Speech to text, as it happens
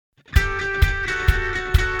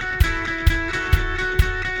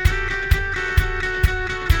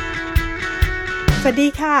สวัสดี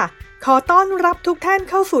ค่ะขอต้อนรับทุกท่าน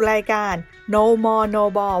เข้าสู่รายการ No More No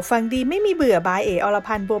Ball ฟังดีไม่มีเบื่อบายอร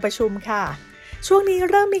พันธ์บัวประชุมค่ะช่วงนี้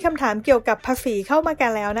เริ่มมีคำถามเกี่ยวกับภาษีเข้ามากั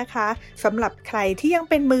นแล้วนะคะสำหรับใครที่ยัง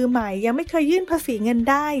เป็นมือใหม่ยังไม่เคยยื่นภาษีเงิน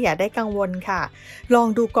ได้อย่าได้กังวลค่ะลอง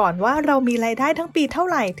ดูก่อนว่าเรามีรายได้ทั้งปีเท่า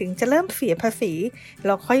ไหร่ถึงจะเริ่มเสียภาษีแ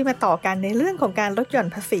ล้วค่อยมาต่อกันในเรื่องของการลดหย่อน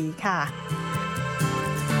ภาษีค่ะ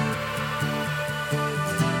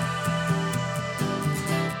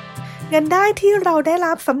เงินได้ที่เราได้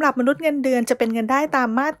รับสำหรับมนุษย์เงินเดือนจะเป็นเงินได้ตาม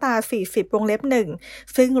มาตรา 40 วงเล็บ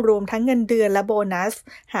 1 ซึ่งรวมทั้งเงินเดือนและโบนัส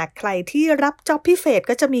หากใครที่รับจ็อบพิเศษ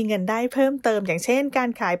ก็จะมีเงินได้เพิ่มเติมอย่างเช่นการ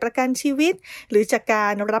ขายประกันชีวิตหรือจากกา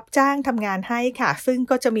รรับจ้างทำงานให้ค่ะซึ่ง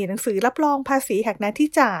ก็จะมีหนังสือรับรองภาษีหักหน้าที่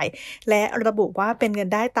จ่ายและระบุว่าเป็นเงิน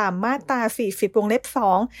ได้ตามมาตรา 40 วงเล็บ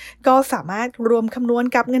 2 ก็สามารถรวมคำนวณ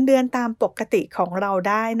กับเงินเดือนตามปกติของเรา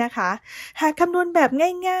ได้นะคะหากคำนวณแบบ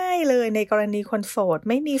ง่ายๆเลยในกรณีคนโสด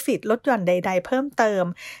ไม่มีสิทธิ์ลดหย่อนใดๆเพิ่มเติม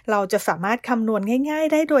เราจะสามารถคำนวณง่าย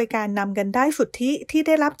ๆได้โดยการนำเงินได้สุทธิที่ไ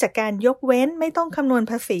ด้รับจากการยกเว้นไม่ต้องคำนวณ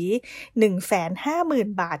ภาษี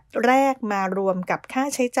 150,000 บาทแรกมารวมกับค่า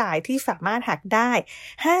ใช้จ่ายที่สามารถหักได้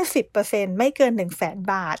 50% ไม่เกิน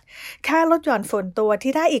 100,000 บาทค่าลดหย่อนส่วนตัว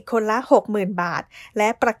ที่ได้อีกคนละ 60,000 บาทและ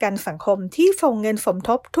ประกันสังคมที่ส่งเงินสมท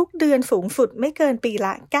บทุกเดือนสูงสุดไม่เกินปีล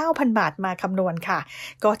ะ 9,000 บาทมาคำนวณค่ะ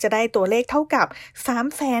ก็จะได้ตัวเลขเท่ากับ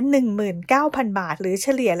 319,000 บาทหรือเฉ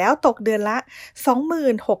ลี่ยแล้วตกเดือนละ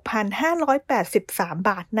 26,583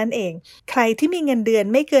 บาทนั่นเองใครที่มีเงินเดือน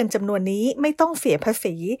ไม่เกินจำนวนนี้ไม่ต้องเสียภา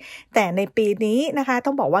ษีแต่ในปีนี้นะคะต้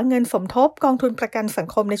องบอกว่าเงินสมทบกองทุนประกันสัง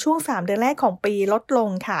คมในช่วง3เดือนแรกของปีลดลง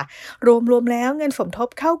ค่ะรวมแล้วเงินสมทบ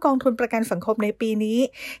เข้ากองทุนประกันสังคมในปีนี้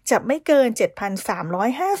จะไม่เกิน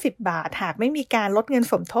 7,350 บาทหากไม่มีการลดเงิน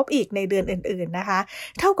สมทบอีกในเดือนอื่นๆนะคะ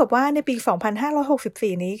เท่ากับว่าในปี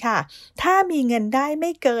 2564 นี้ค่ะถ้ามีเงินได้ไ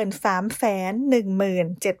ม่เกิน 317,350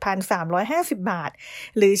 บาท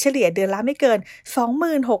หรือเฉลี่ยเดือนละไม่เกิน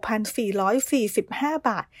 26,445 บ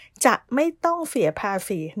าทจะไม่ต้องเสียภา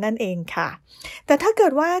ษีนั่นเองค่ะแต่ถ้าเกิ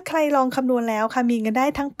ดว่าใครลองคำนวณแล้วค่ะมีเงินได้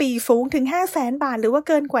ทั้งปีสูงถึง 500,000 บาทหรือว่าเ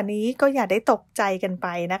กินกว่านี้ก็อย่าได้ตกใจกันไป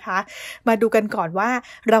นะคะมาดูกันก่อนว่า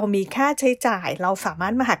เรามีค่าใช้จ่ายเราสามา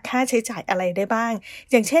รถมาหักค่าใช้จ่ายอะไรได้บ้าง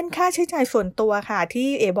อย่างเช่นค่าใช้จ่ายส่วนตัวค่ะที่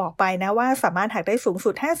บอกไปนะว่าสามารถหักได้สูงสุ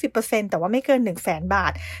ด 50% แต่ว่าไม่เกิน 100,000 บา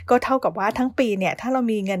ทก็เท่ากับว่าทั้งปีเนี่ยถ้าเรา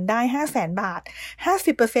มีเงินได้ 500,000 บาท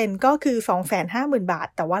 50% ก็คือ 250,000 บาท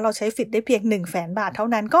แต่ว่าเราใช้สิทธิ์ได้เพียง 100,000 บาทเท่า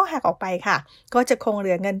นั้นก็หักออกไปค่ะก็จะคงเห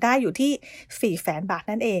ลือเงินได้อยู่ที่ 400,000 บาท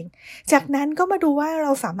นั่นเองจากนั้นก็มาดูว่าเร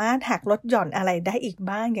าสามารถหักลดหย่อนอะไรได้อีก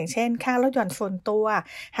บ้างอย่างเช่นค่าลดหย่อนส่วนตัว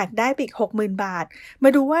หักได้ไปอีก 60,000 บาทมา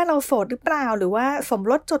ดูว่าเราโสดหรือเปล่าหรือว่าสม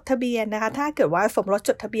รสจดทะเบียนนะคะถ้าเกิดว่าสมรสจ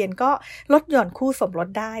ดทะเบียนก็ลดหย่อนคู่สมรส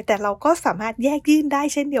ได้แต่เราก็สามารถแยกยื่นได้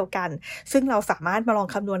เช่นเดียวกันซึ่งเราสามารถมาลอง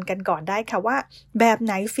คำนวณกันก่อนได้ค่ะว่าแบบไ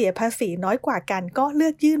หนเสียภาษีน้อยกว่ากันก็เลื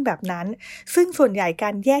อกยื่นแบบนั้นซึ่งส่วนใหญ่กา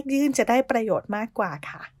รแยกยื่นจะได้ประโยชน์มากกว่า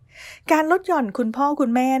ค่ะการลดหย่อนคุณพ่อคุ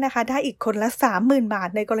ณแม่นะคะได้อีกคนละ 30,000 บาท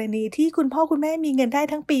ในกรณีที่คุณพ่อคุณแม่มีเงินได้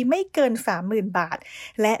ทั้งปีไม่เกิน 30,000 บาท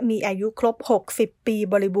และมีอายุครบ60ปี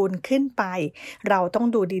บริบูรณ์ขึ้นไปเราต้อง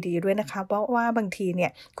ดูดีๆด้วยนะคะเพราะว่าบางทีเนี่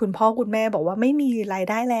ยคุณพ่อคุณแม่บอกว่าไม่มีราย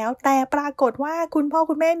ได้แล้วแต่ปรากฏว่าคุณพ่อ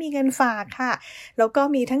คุณแม่มีเงินฝากค่ะแล้วก็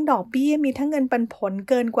มีทั้งดอกเบี้ยมีทั้งเงินปันผล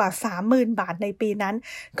เกินกว่า 30,000 บาทในปีนั้น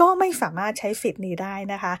ก็ไม่สามารถใช้สิทธิ์นี้ได้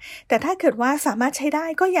นะคะแต่ถ้าเกิดว่าสามารถใช้ได้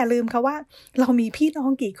ก็อย่าลืมค่ะว่าเรามีพี่น้อ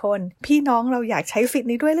งกี่คนพี่น้องเราอยากใช้สิทธิ์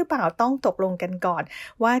นี้ด้วยหรือเปล่าต้องตกลงกันก่อน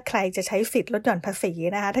ว่าใครจะใช้สิทธิ์ลดหย่อนภาษี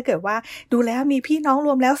นะคะถ้าเกิดว่าดูแล้วมีพี่น้องร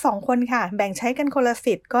วมแล้ว2คนค่ะแบ่งใช้กันคนละ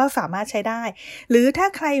สิทธิ์ก็สามารถใช้ได้หรือถ้า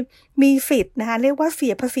ใครมีสิทธิ์นะคะเรียกว่าเสี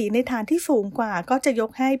ยภาษีในฐานที่สูงกว่าก็จะย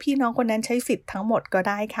กให้พี่น้องคนนั้นใช้สิทธิ์ทั้งหมดก็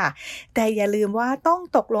ได้ค่ะแต่อย่าลืมว่าต้อง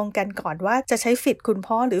ตกลงกันก่อนว่าจะใช้สิทธิ์คุณ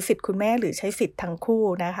พ่อหรือสิทธิ์คุณแม่หรือใช้สิทธิ์ทั้งคู่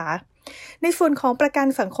นะคะในส่วนของประกัน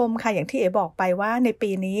สังคมค่ะอย่างที่บอกไปว่าใน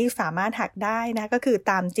ปีนี้สามารถหักได้นะก็คือ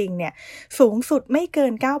ตามจริงเนี่ยสูงสุดไม่เกิ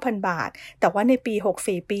น 9,000 บาทแต่ว่าในปี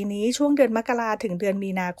64ปีนี้ช่วงเดือนมกราถึงเดือน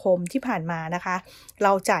มีนาคมที่ผ่านมานะคะเร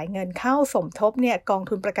าจ่ายเงินเข้าสมทบเนี่ยกอง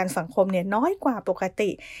ทุนประกันสังคมเนี่ยน้อยกว่าปกติ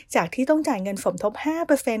จากที่ต้องจ่ายเงินสมทบ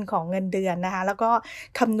 5% ของเงินเดือนนะคะแล้วก็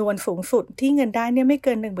คำนวณสูงสุดที่เงินได้เนี่ยไม่เ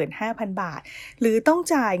กิน 15,000 บาทหรือต้อง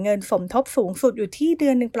จ่ายเงินสมทบสูงสุดอยู่ที่เดื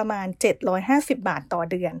อนนึงประมาณ750 บาทต่อ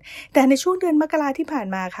เดือนแต่ในช่วงเดือนมกราที่ผ่าน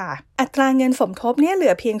มาค่ะอัตราเงินสมทบเนี่ยเหลื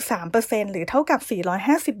อเพียง 3% หรือเท่ากับ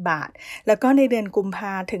450 บาทแล้วก็ในเดือนกุมภ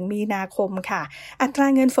าถึงมีนาคมค่ะอัตรา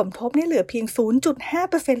เงินสมทบเนี่ยเหลือเพียง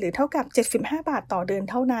 0.5% หรือเท่ากับ75 บาทต่อเดือน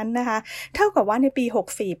เท่านั้นนะคะเท่ากับว่าในปี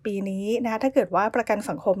64ปีนี้นะคะถ้าเกิดว่าประกัน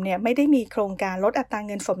สังคมเนี่ยไม่ได้มีโครงการลดอัตราเ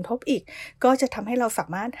งินสมทบอีกก็จะทำให้เราสา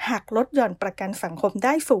มารถหักลดหย่อนประกันสังคมไ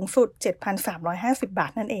ด้สูงสุด 7,350 บา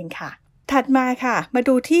ทนั่นเองค่ะ ถัดมาค่ะมา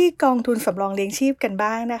ดูที่กองทุนสำรองเลี้ยงชีพกัน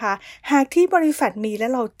บ้างนะคะหากที่บริษัทมีและ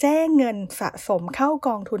เราแจ้งเงินสะสมเข้าก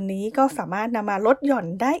องทุนนี้ก็สามารถนำมาลดหย่อน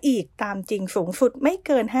ได้อีกตามจริงสูงสุดไม่เ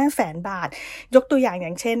กิน 500,000 บาทยกตัวอย่า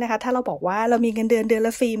งเช่นนะคะถ้าเราบอกว่าเรามีเงินเดือนล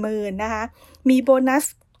ะ 40,000 นะคะมีโบนัส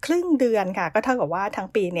ครึ่งเดือนค่ะก็เท่ากับว่าทั้ง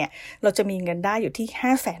ปีเนี่ยเราจะมีเงินได้อยู่ที่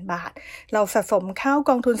 500,000 บาทเราสะสมเข้า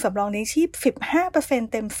กองทุนสำรองเลี้ยงชีพ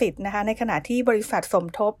 15% เต็มสิทธิ์นะคะในขณะที่บริษัทสม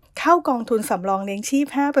ทบเข้ากองทุนสำรองเลี้ยงชีพ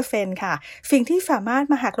 5% ค่ะสิ่งที่สามารถ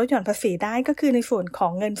มาหักลดหย่อนภาษีได้ก็คือในส่วนขอ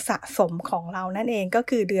งเงินสะสมของเรานั่นเองก็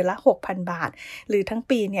คือเดือนละ 6,000 บาทหรือทั้ง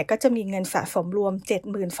ปีเนี่ยก็จะมีเงินสะสมรวม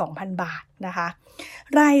 72,000 บาทนะคะ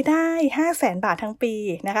รายได้ 500,000 บาททั้งปี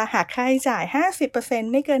นะคะหักค่าใช้จ่าย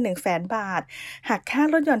 50% ไม่เกิน 100,000 บาทหักค่า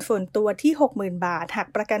ลดหย่อนส่วนตัวที่ 60,000 บาทหัก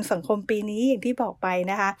ประกันสังคมปีนี้อย่างที่บอกไป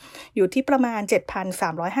นะคะอยู่ที่ประมาณ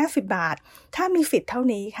 7,350 บาทถ้ามีสิทธิ์เท่า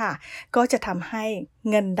นี้ค่ะก็จะทำให้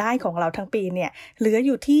เงินได้ของเราทั้งปีเนี่ยเหลืออ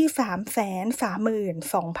ยู่ที่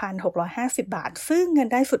 332,650 บาทซึ่งเงิน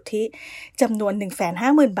ได้สุทธิจำนวน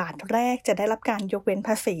 150,000 บาทแรกจะได้รับการยกเว้นภ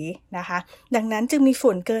าษีนะคะดังนั้นจึงมีส่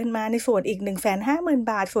วนเกินมาในส่วนอีก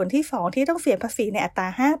 150,000 บาทส่วนที่2ที่ต้องเสียภาษีในอัตรา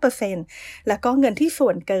 5% แล้วก็เงินที่ส่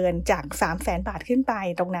วนเกินจาก 300,000 บาทขึ้นไป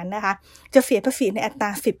ตรงนั้นนะคะจะเสียภาษีในอัตรา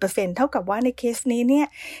 10% เท่ากับว่าในเคสนี้เนี่ย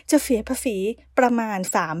จะเสียภาษีประมาณ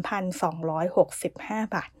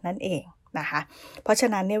 3,265 บาทนั่นเองนะคะเพราะฉะ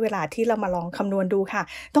นั้นเนี่ยเวลาที่เรามาลองคำนวณดูค่ะ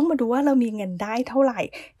ต้องมาดูว่าเรามีเงินได้เท่าไหร่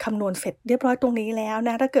คำนวณเสร็จเรียบร้อยตรงนี้แล้วน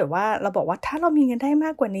ะถ้าเกิดว่าเราบอกว่าถ้าเรามีเงินได้ม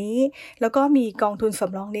ากกว่านี้แล้วก็มีกองทุนส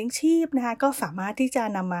ำรองเลี้ยงชีพนะคะก็สามารถที่จะ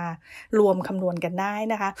นำมารวมคำนวณกันได้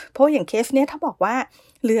นะคะเพราะอย่างเคสเนี้ยถ้าบอกว่า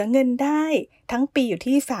เหลือเงินได้ทั้งปีอยู่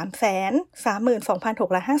ที่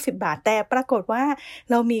 332,650 บาทแต่ปรากฏว่า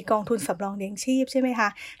เรามีกองทุนสำรองเลี้ยงชีพใช่ไหมคะ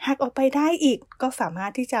หักออกไปได้อีกก็สามาร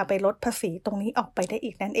ถที่จะไปลดภาษีตรงนี้ออกไปได้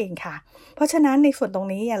อีกนั่นเองค่ะเพราะฉะนั้นในส่วนตรง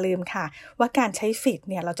นี้อย่าลืมค่ะว่าการใช้สิทธิ์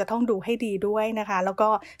เนี่ยเราจะต้องดูให้ดีด้วยนะคะแล้วก็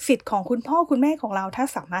สิทธิ์ของคุณพ่อคุณแม่ของเราถ้า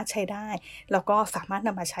สามารถใช้ได้แล้วก็สามารถน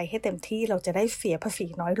ำมาใช้ให้เต็มที่เราจะได้เสียภาษี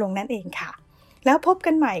น้อยลงนั่นเองค่ะแล้วพบ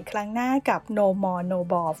กันใหม่ครั้งหน้ากับ No More No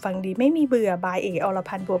Ball ฟังดีไม่มีเบื่อ by เอก อร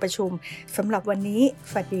พันธ์ บัวประชุมสำหรับวันนี้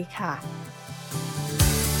สวัสดีค่ะ